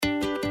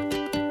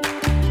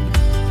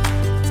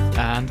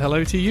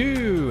hello to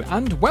you,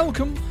 and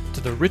welcome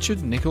to the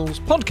Richard Nichols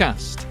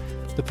Podcast,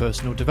 the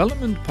personal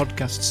development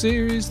podcast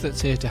series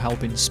that's here to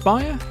help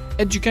inspire,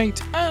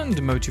 educate,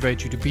 and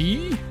motivate you to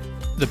be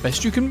the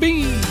best you can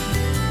be.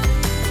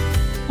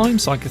 I'm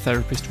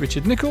psychotherapist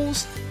Richard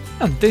Nichols,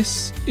 and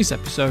this is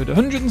episode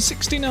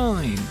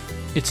 169.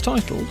 It's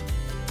titled,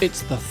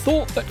 It's the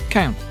Thought That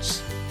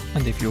Counts.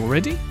 And if you're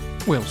ready,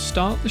 we'll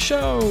start the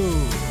show.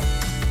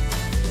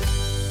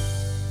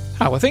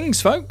 How are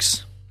things,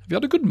 folks? Have you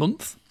had a good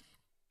month?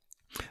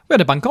 We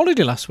had a bank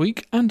holiday last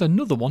week, and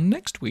another one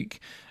next week,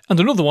 and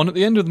another one at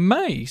the end of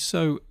May,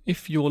 so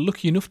if you're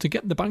lucky enough to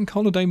get the bank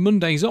holiday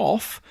Mondays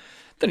off,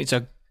 then it's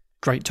a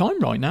great time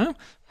right now.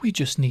 We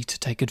just need to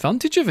take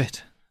advantage of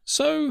it.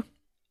 So,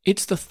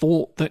 it's the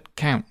thought that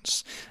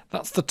counts.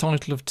 That's the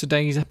title of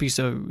today's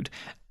episode,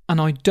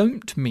 and I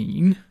don't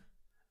mean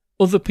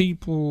other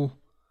people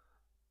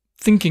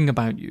thinking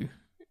about you.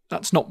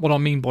 That's not what I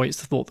mean by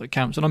it's the thought that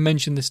counts. And I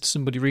mentioned this to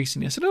somebody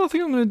recently. I said, I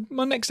think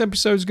my next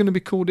episode is going to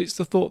be called It's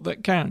the Thought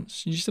That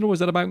Counts. And you said, is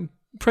that about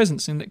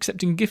presents and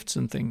accepting gifts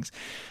and things?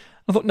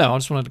 I thought, no, I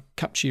just wanted to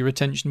capture your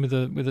attention with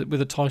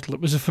a title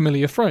that was a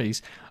familiar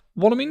phrase.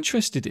 What I'm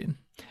interested in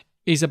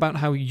is about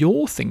how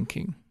your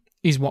thinking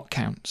is what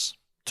counts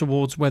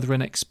towards whether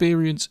an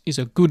experience is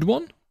a good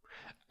one,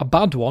 a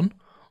bad one,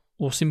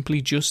 or simply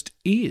just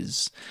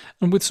is,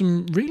 and with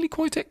some really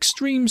quite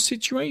extreme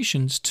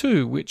situations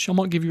too, which I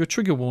might give you a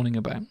trigger warning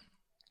about. And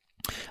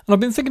I've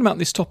been thinking about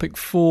this topic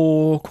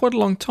for quite a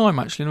long time,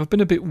 actually, and I've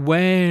been a bit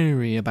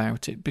wary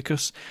about it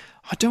because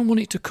I don't want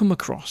it to come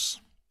across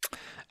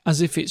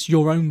as if it's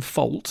your own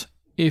fault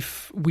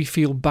if we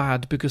feel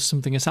bad because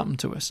something has happened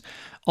to us.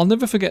 I'll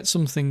never forget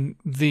something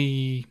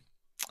the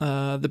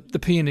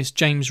pianist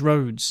James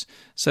Rhodes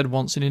said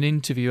once in an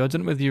interview. I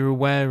don't know whether you're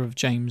aware of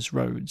James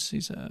Rhodes.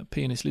 He's a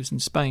pianist, lives in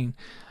Spain.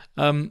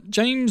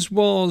 James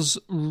was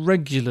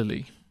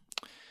regularly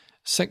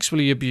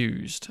sexually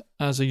abused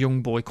as a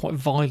young boy, quite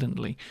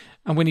violently.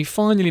 And when he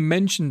finally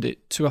mentioned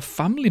it to a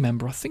family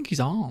member, I think his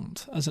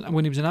aunt,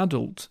 when he was an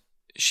adult,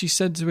 she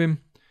said to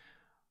him,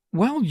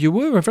 "Well, you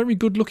were a very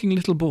good-looking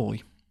little boy."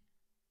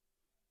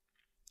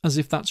 As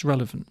if that's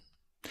relevant.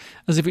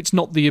 As if it's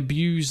not the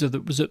abuser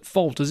that was at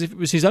fault, as if it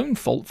was his own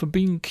fault for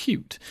being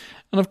cute.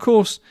 And of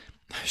course,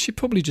 she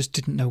probably just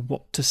didn't know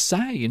what to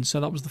say, and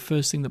so that was the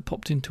first thing that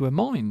popped into her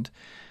mind.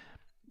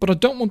 But I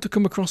don't want to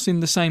come across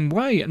in the same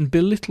way and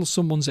belittle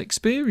someone's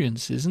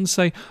experiences and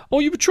say, "Oh,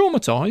 you were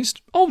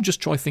traumatised? Oh, just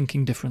try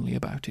thinking differently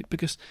about it,"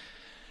 because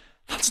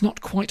that's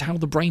not quite how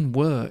the brain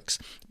works.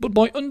 But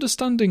by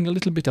understanding a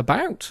little bit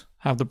about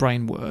how the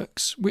brain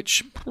works,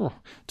 which,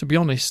 to be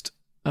honest,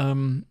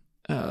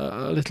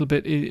 a little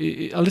bit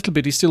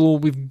is still all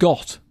we've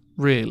got,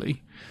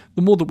 really.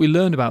 The more that we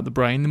learn about the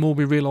brain, the more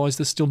we realise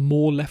there's still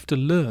more left to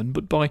learn.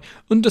 But by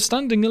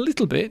understanding a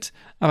little bit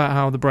about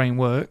how the brain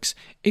works,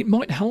 it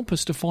might help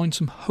us to find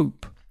some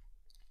hope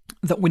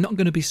that we're not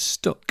going to be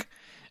stuck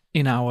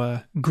in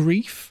our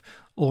grief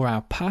or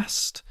our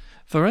past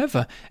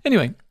forever.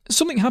 Anyway,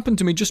 something happened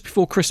to me just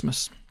before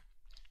Christmas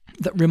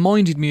that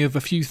reminded me of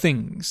a few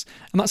things,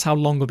 and that's how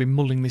long I've been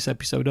mulling this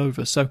episode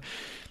over. So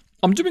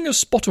I'm doing a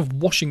spot of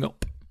washing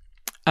up,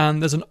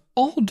 and there's an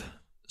odd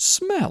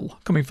smell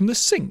coming from the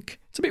sink.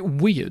 It's a bit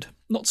weird,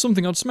 not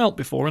something I'd smelt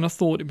before, and I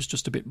thought it was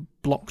just a bit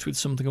blocked with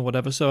something or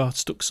whatever, so I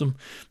stuck some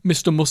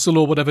Mr. Muscle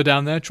or whatever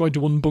down there, tried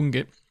to unbung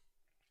it.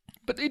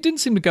 But it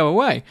didn't seem to go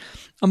away,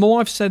 and my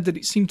wife said that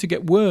it seemed to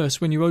get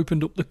worse when you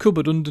opened up the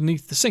cupboard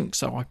underneath the sink,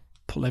 so I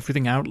pull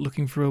everything out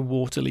looking for a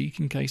water leak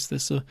in case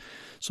there's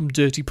some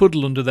dirty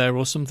puddle under there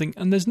or something,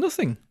 and there's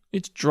nothing.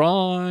 It's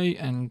dry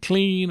and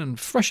clean and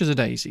fresh as a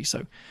daisy,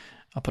 so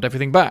I put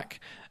everything back.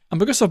 And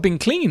because I've been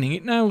cleaning,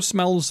 it now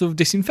smells of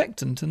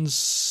disinfectant and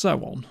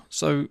so on.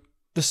 So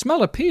the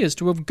smell appears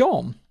to have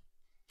gone.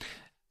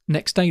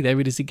 Next day, there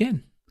it is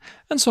again.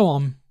 And so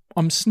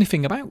I'm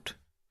sniffing about.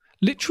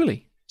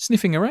 Literally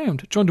sniffing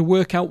around, trying to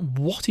work out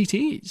what it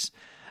is.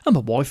 And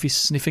my wife is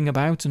sniffing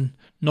about, and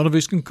none of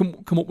us can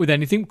come up with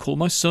anything. Call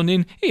my son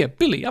in. "Here,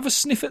 Billy, have a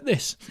sniff at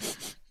this."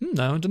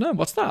 "No, I don't know.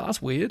 What's that?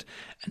 That's weird."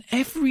 And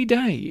every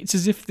day, it's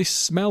as if this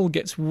smell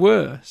gets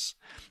worse.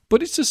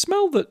 But it's a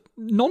smell that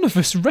none of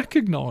us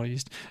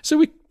recognised. So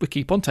we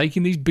keep on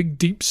taking these big,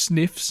 deep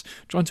sniffs,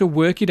 trying to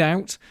work it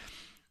out.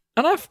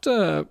 And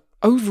after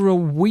over a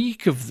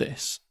week of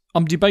this,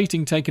 I'm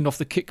debating taking off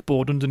the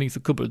kickboard underneath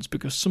the cupboards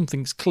because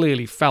something's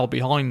clearly fell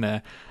behind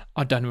there.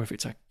 I don't know if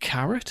it's a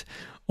carrot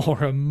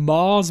or a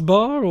Mars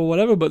bar or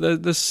whatever,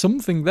 but there's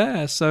something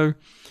there. So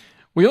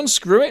we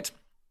unscrew it,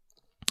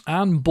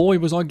 and boy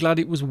was I glad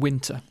it was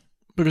winter.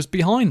 Because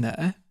behind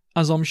there,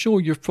 as I'm sure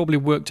you've probably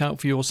worked out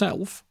for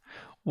yourself,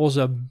 was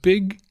a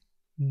big,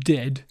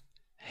 dead,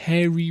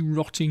 hairy,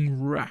 rotting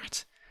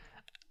rat.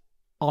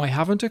 I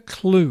haven't a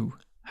clue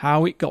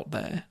how it got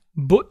there,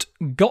 but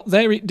got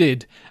there it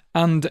did,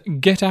 and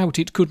get out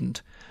it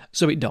couldn't,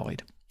 so it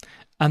died,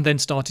 and then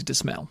started to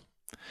smell.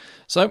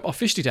 So I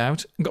fished it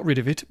out and got rid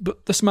of it,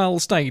 but the smell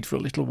stayed for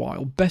a little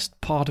while, best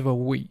part of a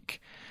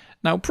week.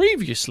 Now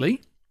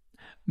previously,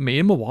 me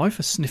and my wife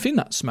are sniffing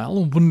that smell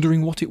and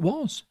wondering what it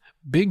was.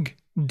 Big,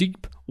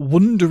 deep,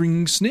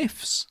 wondering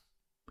sniffs.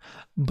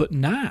 But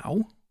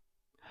now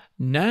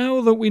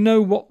that we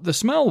know what the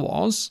smell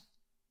was,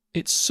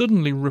 it's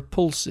suddenly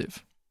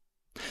repulsive.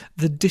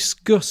 The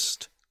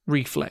disgust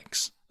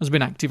reflex has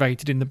been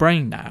activated in the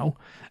brain now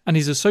and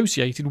is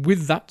associated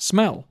with that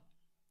smell.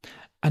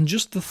 And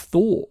just the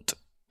thought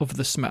of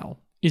the smell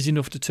is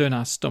enough to turn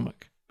our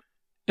stomach.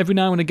 Every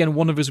now and again,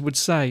 one of us would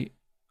say,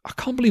 "I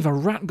can't believe a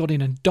rat got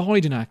in and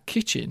died in our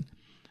kitchen."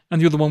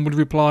 And the other one would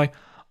reply,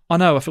 "I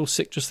know, I feel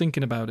sick just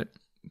thinking about it."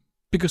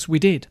 Because we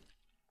did.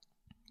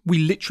 We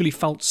literally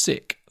felt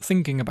sick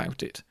thinking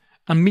about it.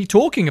 And me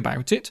talking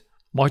about it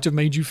might have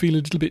made you feel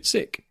a little bit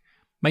sick.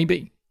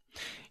 Maybe.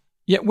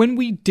 Yet when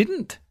we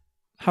didn't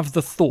have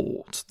the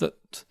thought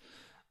that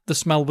the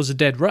smell was a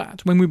dead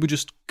rat, when we were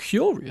just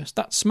curious,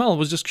 that smell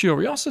was just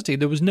curiosity.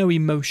 There was no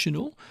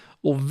emotional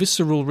or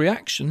visceral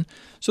reaction,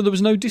 so there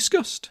was no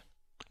disgust.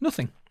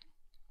 Nothing.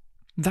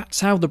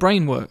 That's how the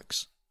brain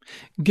works.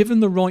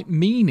 Given the right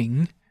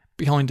meaning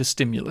behind a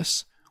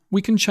stimulus,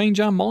 we can change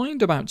our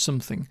mind about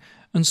something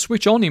and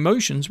switch on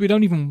emotions we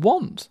don't even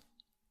want.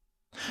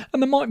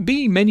 And there might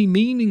be many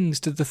meanings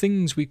to the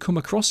things we come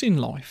across in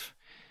life.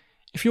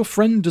 If your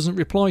friend doesn't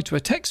reply to a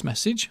text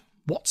message,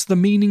 what's the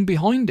meaning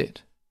behind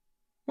it?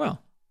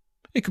 Well,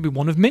 it could be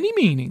one of many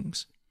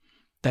meanings.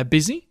 They're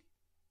busy.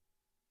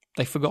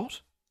 They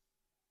forgot.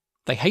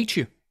 They hate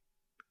you.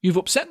 You've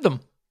upset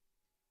them.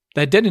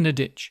 They're dead in a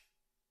ditch.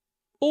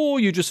 Or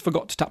you just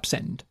forgot to tap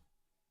send.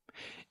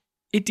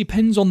 It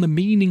depends on the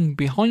meaning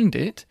behind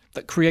it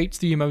that creates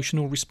the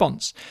emotional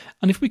response.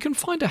 And if we can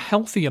find a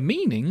healthier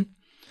meaning,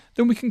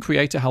 then we can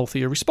create a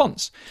healthier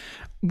response.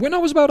 When I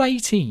was about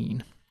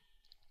 18,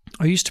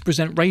 I used to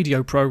present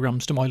radio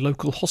programs to my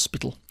local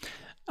hospital.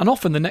 And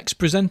often the next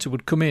presenter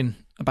would come in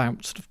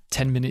about sort of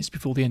 10 minutes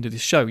before the end of the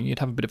show, and you'd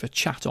have a bit of a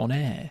chat on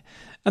air.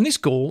 And this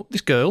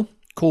girl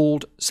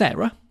called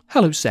Sarah.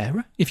 Hello,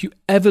 Sarah. If you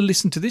ever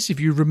listen to this, if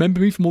you remember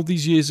me from all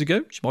these years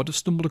ago, she might have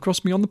stumbled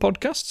across me on the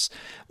podcasts.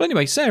 Well,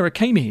 anyway, Sarah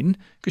came in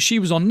because she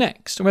was on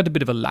next, and we had a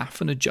bit of a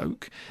laugh and a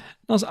joke.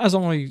 As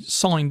I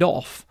signed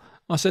off,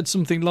 I said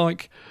something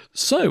like,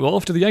 "So,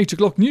 after the 8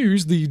 o'clock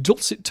news, the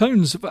dulcet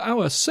tones of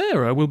our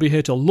Sarah will be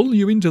here to lull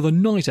you into the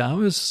night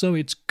hours, so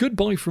it's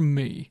goodbye from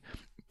me."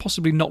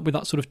 Possibly not with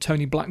that sort of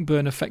Tony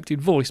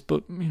Blackburn-affected voice,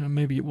 but,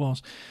 maybe it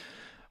was.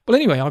 Well,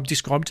 anyway, I've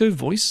described her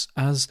voice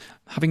as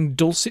having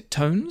dulcet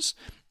tones,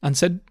 and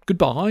said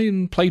goodbye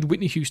and played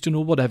Whitney Houston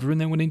or whatever,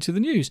 and then went into the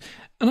news.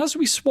 And as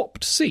we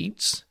swapped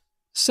seats,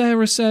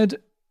 Sarah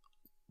said,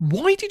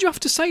 "Why did you have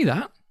to say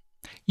that?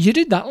 You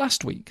did that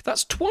last week.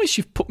 That's twice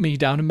you've put me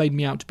down and made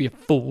me out to be a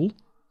fool."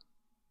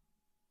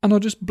 And I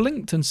just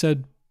blinked and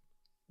said,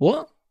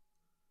 "What?"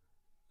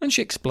 And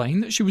she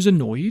explained that she was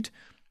annoyed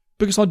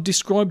because I'd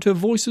described her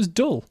voice as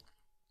dull.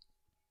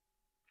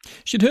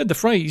 She'd heard the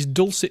phrase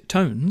dulcet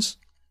tones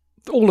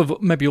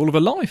maybe all of her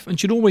life, and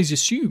she'd always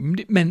assumed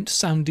it meant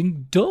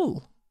sounding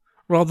dull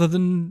rather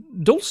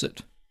than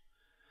dulcet.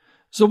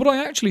 So what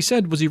I actually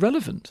said was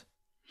irrelevant,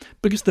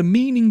 because the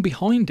meaning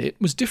behind it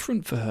was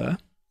different for her.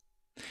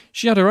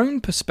 She had her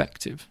own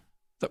perspective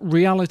that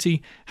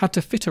reality had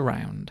to fit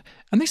around,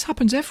 and this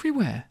happens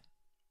everywhere.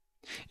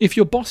 If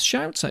your boss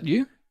shouts at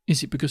you,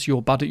 is it because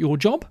you're bad at your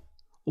job,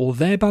 or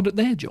they're bad at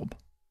their job?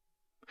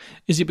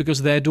 Is it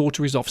because their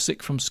daughter is off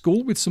sick from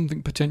school with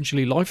something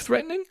potentially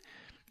life-threatening?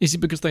 Is it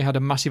because they had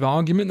a massive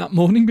argument that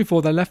morning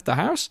before they left the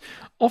house?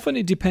 Often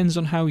it depends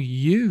on how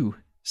you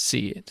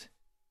see it.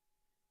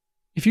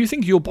 If you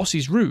think your boss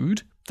is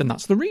rude, then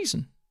that's the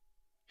reason.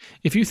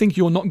 If you think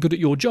you're not good at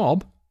your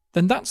job,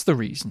 then that's the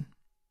reason.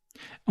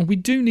 And we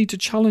do need to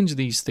challenge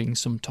these things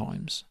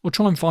sometimes, or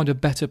try and find a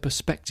better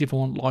perspective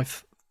on what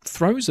life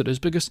throws at us,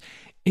 because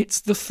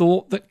it's the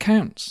thought that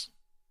counts.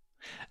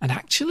 And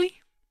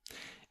actually,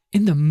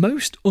 in the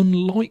most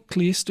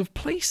unlikeliest of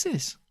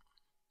places.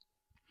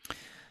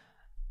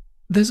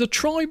 There's a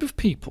tribe of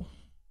people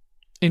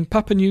in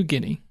Papua New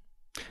Guinea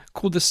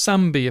called the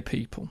Sambia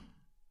people.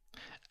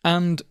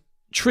 And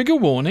trigger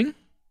warning,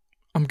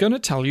 I'm going to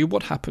tell you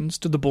what happens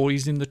to the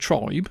boys in the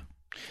tribe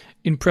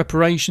in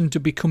preparation to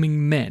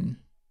becoming men.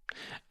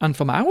 And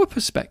from our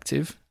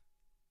perspective,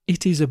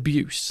 it is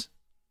abuse.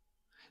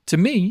 To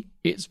me,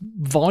 it's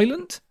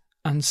violent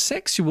and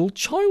sexual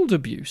child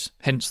abuse.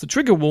 Hence the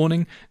trigger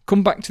warning.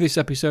 Come back to this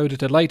episode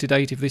at a later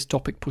date if this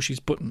topic pushes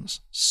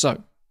buttons.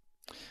 So,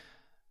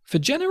 for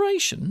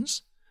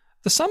generations,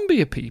 the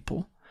Sambia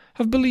people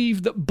have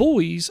believed that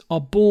boys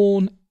are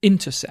born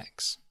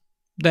intersex.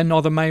 They're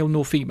neither male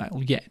nor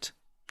female yet.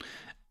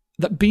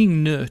 That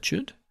being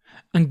nurtured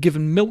and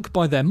given milk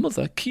by their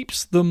mother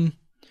keeps them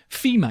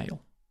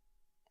female.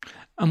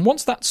 And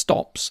once that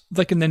stops,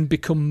 they can then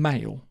become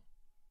male.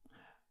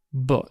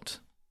 But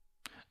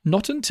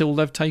not until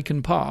they've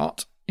taken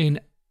part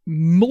in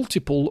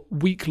multiple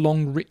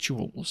week-long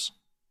rituals.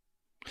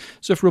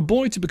 So for a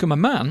boy to become a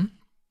man,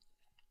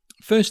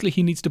 firstly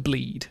he needs to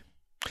bleed.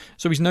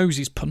 So his nose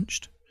is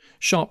punched.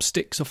 Sharp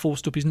sticks are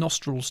forced up his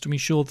nostrils to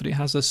ensure that it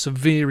has a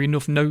severe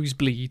enough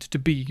nosebleed to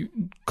be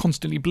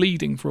constantly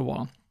bleeding for a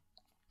while.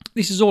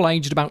 This is all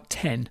aged about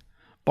 10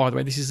 by the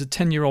way. This is a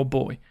 10-year-old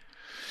boy.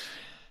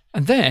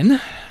 And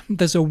then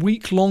there's a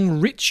week-long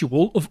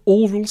ritual of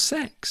oral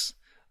sex.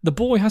 The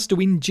boy has to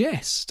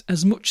ingest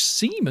as much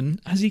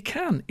semen as he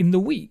can in the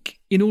week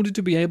in order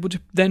to be able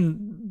to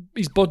then,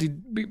 his body,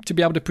 to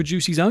be able to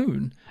produce his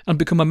own and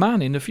become a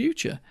man in the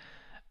future.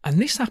 And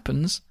this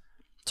happens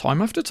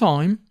time after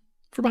time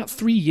for about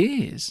 3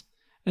 years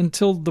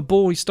until the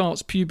boy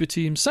starts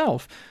puberty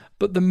himself.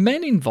 But the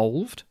men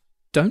involved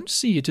don't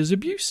see it as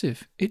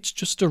abusive. It's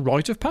just a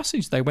rite of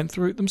passage. They went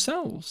through it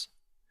themselves.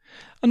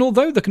 And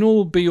although they can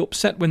all be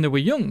upset when they were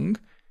young,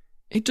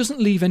 it doesn't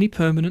leave any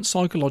permanent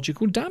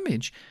psychological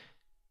damage.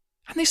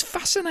 And this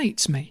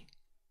fascinates me,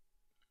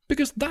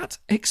 because that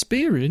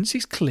experience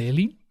is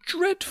clearly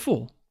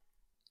dreadful.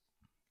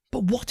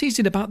 But what is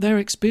it about their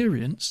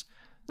experience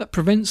that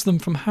prevents them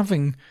from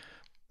having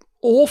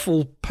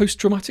awful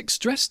post-traumatic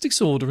stress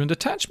disorder and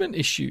attachment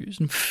issues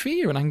and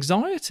fear and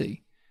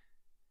anxiety?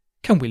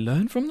 Can we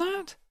learn from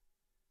that?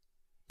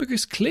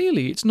 Because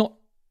clearly it's not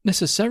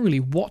necessarily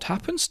what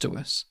happens to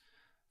us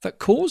that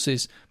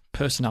causes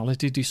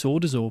personality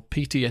disorders or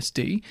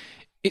PTSD.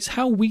 It's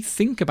how we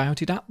think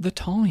about it at the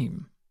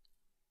time.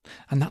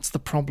 And that's the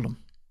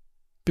problem.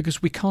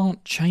 Because we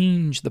can't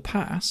change the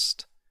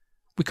past.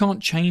 We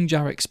can't change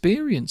our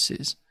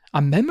experiences,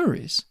 our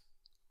memories.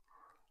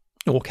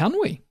 Or can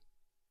we?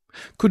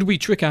 Could we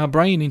trick our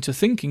brain into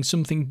thinking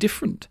something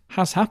different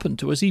has happened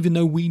to us even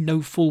though we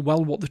know full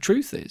well what the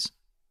truth is?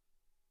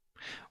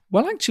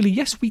 Well, actually,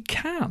 yes, we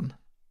can.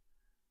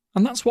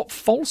 And that's what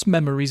false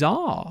memories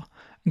are.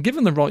 And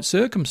given the right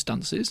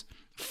circumstances,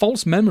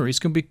 false memories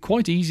can be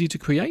quite easy to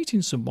create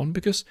in someone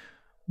because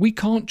we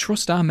can't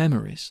trust our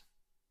memories.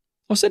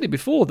 I've said it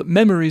before that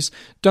memories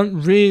don't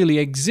really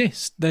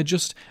exist. They're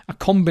just a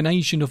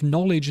combination of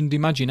knowledge and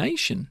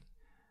imagination.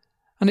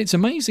 And it's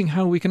amazing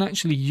how we can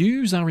actually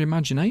use our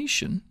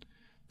imagination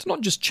to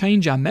not just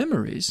change our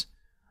memories,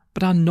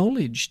 but our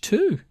knowledge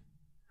too.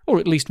 Or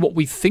at least what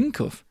we think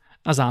of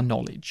as our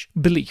knowledge.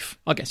 Belief.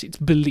 I guess it's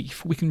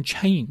belief. We can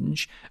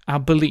change our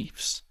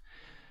beliefs.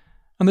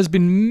 And there's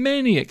been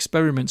many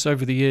experiments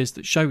over the years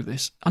that show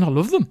this, and I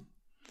love them.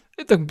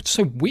 They're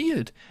so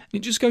weird. It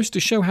just goes to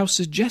show how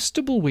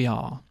suggestible we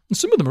are. And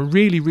some of them are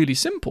really, really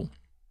simple.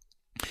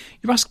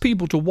 You ask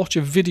people to watch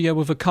a video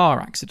of a car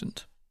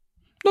accident.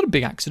 Not a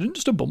big accident,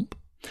 just a bump.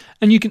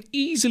 And you can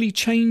easily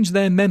change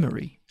their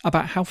memory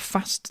about how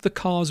fast the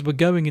cars were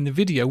going in the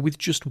video with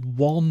just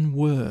one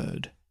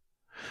word.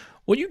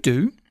 What you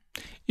do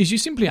is you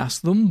simply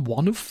ask them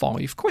one of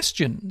 5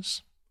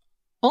 questions.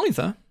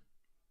 Either,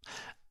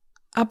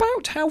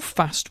 about how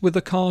fast were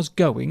the cars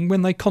going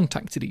when they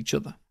contacted each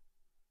other?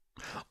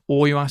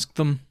 Or you ask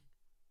them,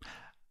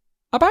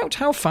 about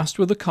how fast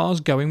were the cars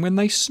going when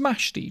they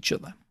smashed each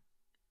other?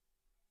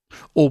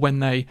 Or when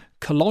they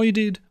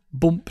collided,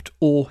 bumped,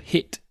 or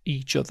hit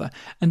each other.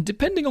 And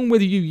depending on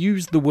whether you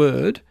use the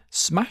word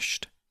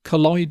smashed,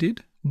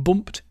 collided,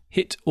 bumped,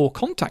 hit, or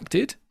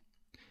contacted,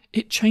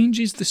 it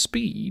changes the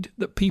speed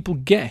that people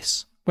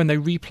guess when they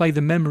replay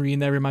the memory in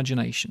their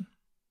imagination.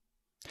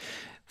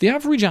 The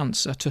average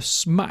answer to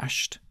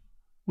smashed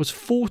was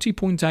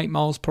 40.8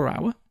 miles per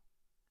hour,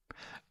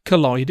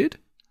 collided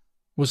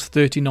was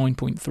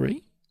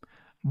 39.3,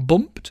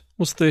 bumped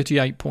was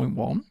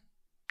 38.1,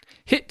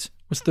 hit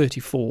was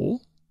 34,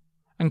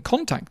 and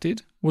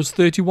contacted was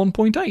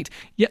 31.8,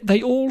 yet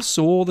they all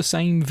saw the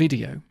same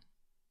video.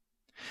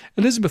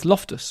 Elizabeth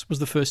Loftus was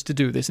the first to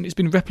do this, and it's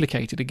been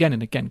replicated again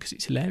and again because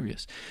it's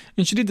hilarious.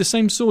 And she did the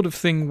same sort of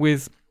thing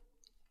with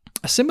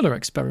a similar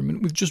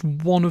experiment with just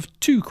one of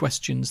 2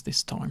 questions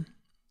this time.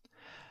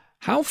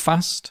 How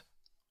fast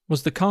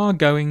was the car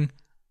going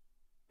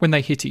when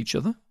they hit each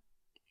other?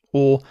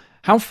 Or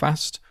how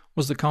fast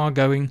was the car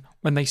going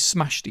when they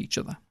smashed each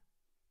other?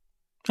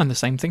 And the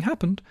same thing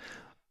happened.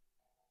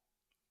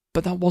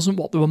 But that wasn't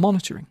what they were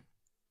monitoring.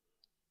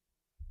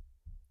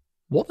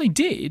 What they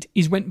did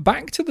is went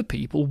back to the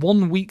people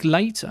 1 week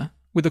later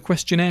with a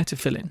questionnaire to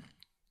fill in.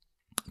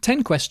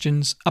 10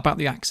 questions about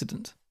the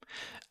accident.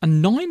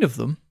 And 9 of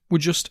them were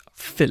just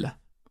filler.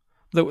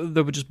 They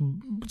were just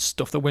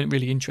stuff they weren't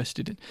really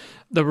interested in.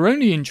 They were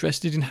only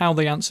interested in how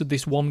they answered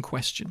this one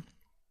question.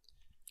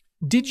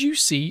 Did you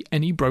see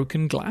any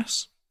broken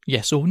glass?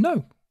 Yes or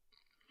no?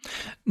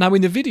 Now,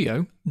 in the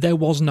video, there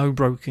was no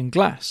broken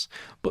glass,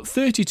 but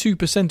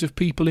 32% of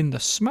people in the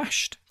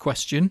smashed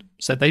question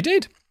said they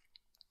did.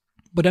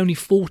 But only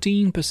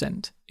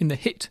 14% in the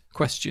hit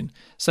question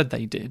said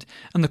they did.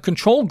 And the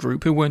control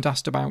group, who weren't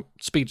asked about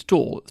speed at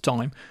all at the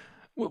time,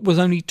 was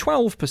only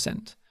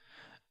 12%.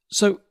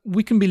 So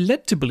we can be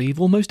led to believe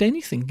almost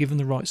anything given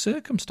the right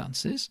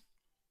circumstances.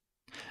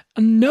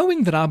 And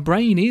knowing that our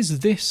brain is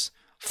this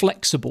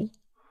flexible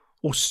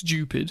or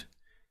stupid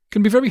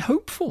can be very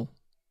hopeful,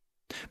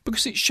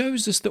 because it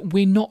shows us that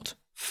we're not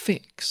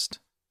fixed.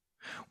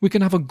 We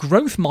can have a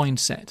growth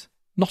mindset,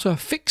 not a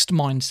fixed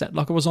mindset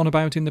like I was on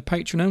about in the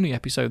Patreon-only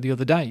episode the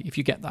other day, if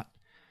you get that.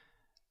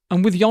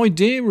 And with the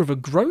idea of a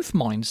growth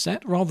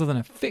mindset rather than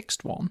a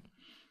fixed one,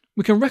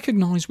 we can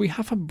recognise we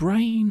have a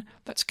brain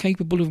that's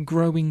capable of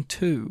growing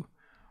too,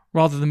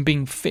 rather than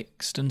being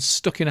fixed and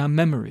stuck in our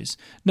memories,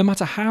 no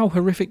matter how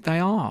horrific they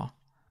are.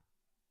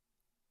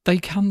 They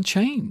can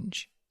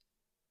change.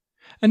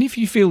 And if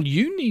you feel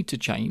you need to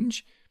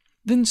change,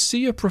 then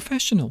see a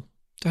professional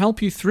to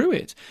help you through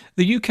it.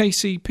 The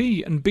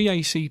UKCP and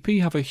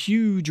BACP have a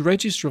huge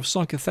register of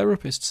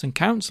psychotherapists and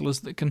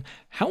counsellors that can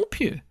help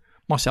you,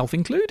 myself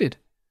included.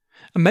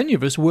 And many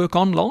of us work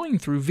online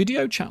through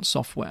video chat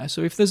software,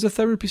 so if there's a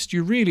therapist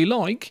you really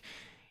like,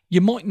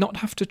 you might not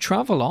have to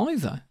travel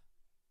either.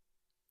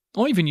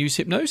 I even use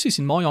hypnosis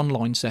in my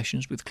online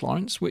sessions with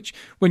clients, which,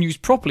 when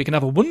used properly, can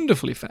have a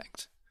wonderful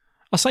effect.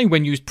 I say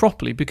when used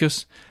properly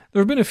because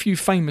there have been a few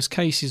famous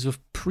cases of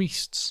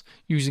priests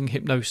using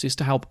hypnosis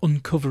to help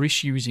uncover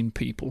issues in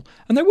people,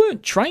 and they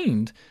weren't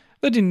trained.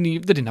 They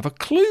didn't have a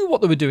clue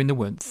what they were doing. They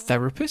weren't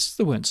therapists,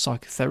 they weren't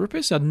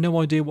psychotherapists, they had no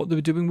idea what they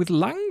were doing with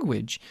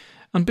language.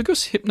 And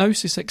because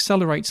hypnosis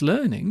accelerates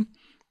learning,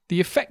 the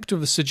effect of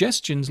the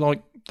suggestions,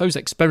 like those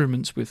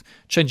experiments with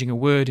changing a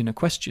word in a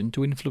question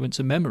to influence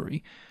a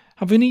memory,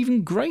 have an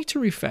even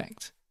greater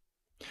effect.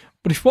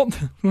 But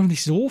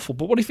this is awful,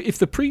 but what if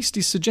the priest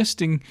is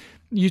suggesting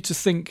you to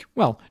think,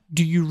 well,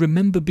 do you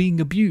remember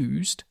being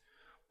abused?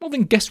 Well,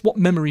 then guess what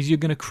memories you're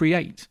going to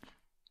create?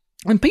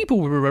 And people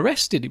were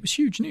arrested. It was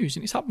huge news,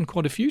 and it's happened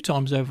quite a few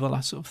times over the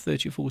last sort of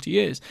 30 or 40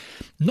 years.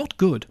 Not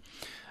good.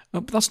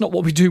 But that's not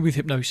what we do with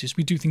hypnosis.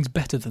 We do things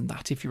better than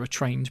that if you're a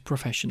trained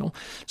professional.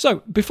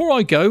 So, before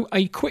I go,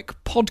 a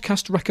quick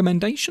podcast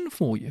recommendation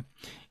for you.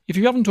 If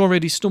you haven't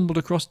already stumbled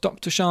across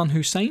Dr. Shan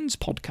Hussein's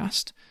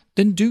podcast,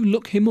 then do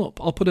look him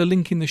up. I'll put a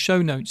link in the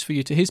show notes for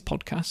you to his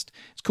podcast.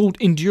 It's called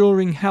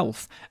Enduring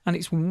Health, and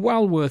it's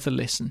well worth a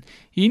listen.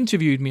 He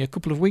interviewed me a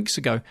couple of weeks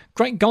ago.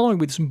 Great guy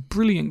with some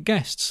brilliant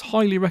guests.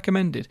 Highly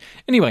recommended.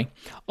 Anyway,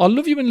 I'll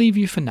love you and leave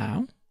you for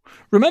now.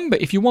 Remember,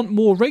 if you want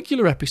more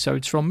regular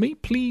episodes from me,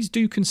 please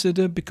do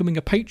consider becoming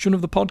a patron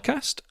of the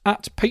podcast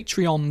at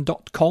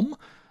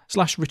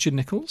patreon.com/Richard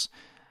Nichols.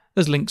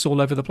 There's links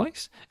all over the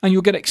place, and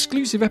you'll get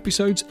exclusive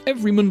episodes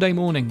every Monday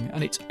morning,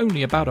 and it's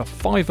only about a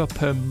 $5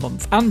 per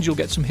month, and you'll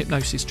get some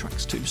hypnosis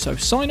tracks too. So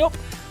sign up.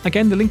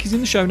 Again, the link is in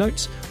the show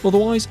notes.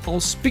 Otherwise,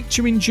 I'll speak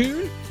to you in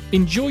June.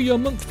 Enjoy your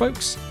month,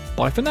 folks.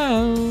 Bye for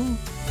now.